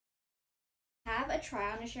a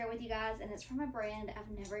try on to share with you guys, and it's from a brand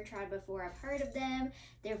I've never tried before. I've heard of them.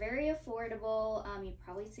 They're very affordable. You've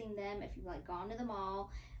probably seen them if you've like gone to the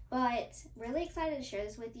mall, but really excited to share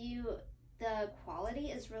this with you. The quality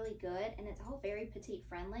is really good and it's all very petite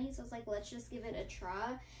friendly. So it's like, let's just give it a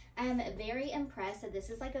try. I'm very impressed that this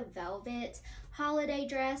is like a velvet holiday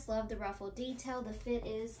dress. Love the ruffle detail. The fit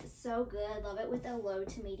is so good. Love it with a low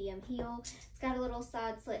to medium heel. It's got a little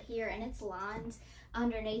side slit here and it's lined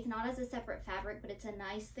underneath, not as a separate fabric, but it's a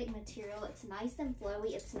nice thick material. It's nice and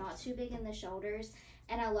flowy. It's not too big in the shoulders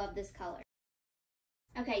and I love this color.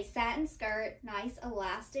 Okay, satin skirt, nice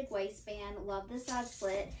elastic waistband, love the side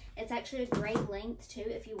slit. It's actually a great length too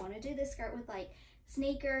if you want to do this skirt with like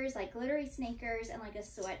sneakers, like glittery sneakers and like a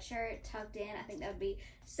sweatshirt tucked in. I think that would be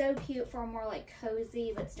so cute for a more like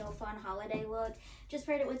cozy but still fun holiday look. Just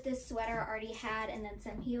paired it with this sweater I already had and then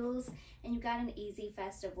some heels and you've got an easy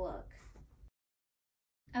festive look.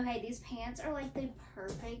 Okay, these pants are like the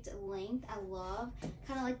perfect length. I love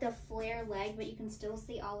kind of like the flare leg, but you can still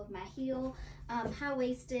see all of my heel.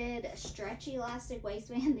 High-waisted, stretchy elastic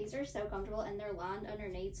waistband. These are so comfortable and they're lined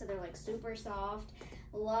underneath, so they're like super soft.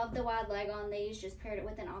 Love the wide leg on these. Just paired it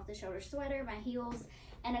with an off-the-shoulder sweater, my heels,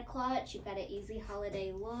 and a clutch. You've got an easy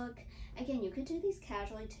holiday look. Again, you could do these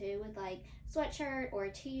casually too with like sweatshirt or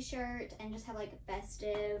a t-shirt and just have like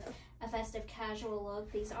a festive casual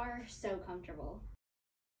look. These are so comfortable.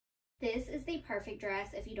 This is the perfect dress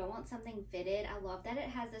if you don't want something fitted. I love that it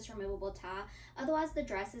has this removable tie. Otherwise, the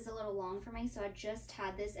dress is a little long for me, so I just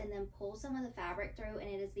tied this and then pull some of the fabric through, and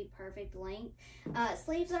it is the perfect length.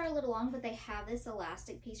 Sleeves are a little long, but they have this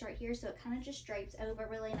elastic piece right here, so it kind of just drapes over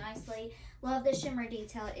really nicely. Love the shimmer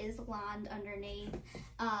detail. It is lined underneath.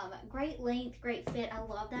 Great length, great fit. I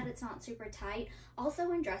love that it's not super tight. Also,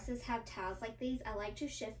 when dresses have ties like these, I like to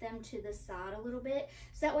shift them to the side a little bit,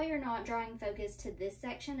 so that way you're not drawing focus to this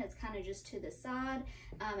section. It's kind of just to the side.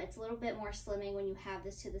 It's a little bit more slimming when you have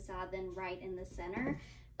this to the side than right in the center,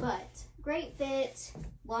 but great fit.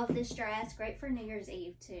 Love this dress. Great for New Year's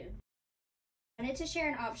Eve too. Wanted to share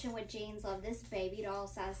an option with jeans. Love this baby doll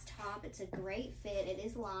size top. It's a great fit. It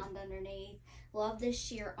is lined underneath. Love this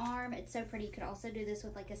sheer arm. It's so pretty. You could also do this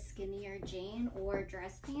with like a skinnier jean or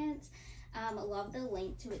dress pants. Love the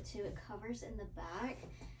length to it too. It covers in the back.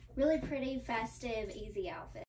 Really pretty, festive, easy outfit.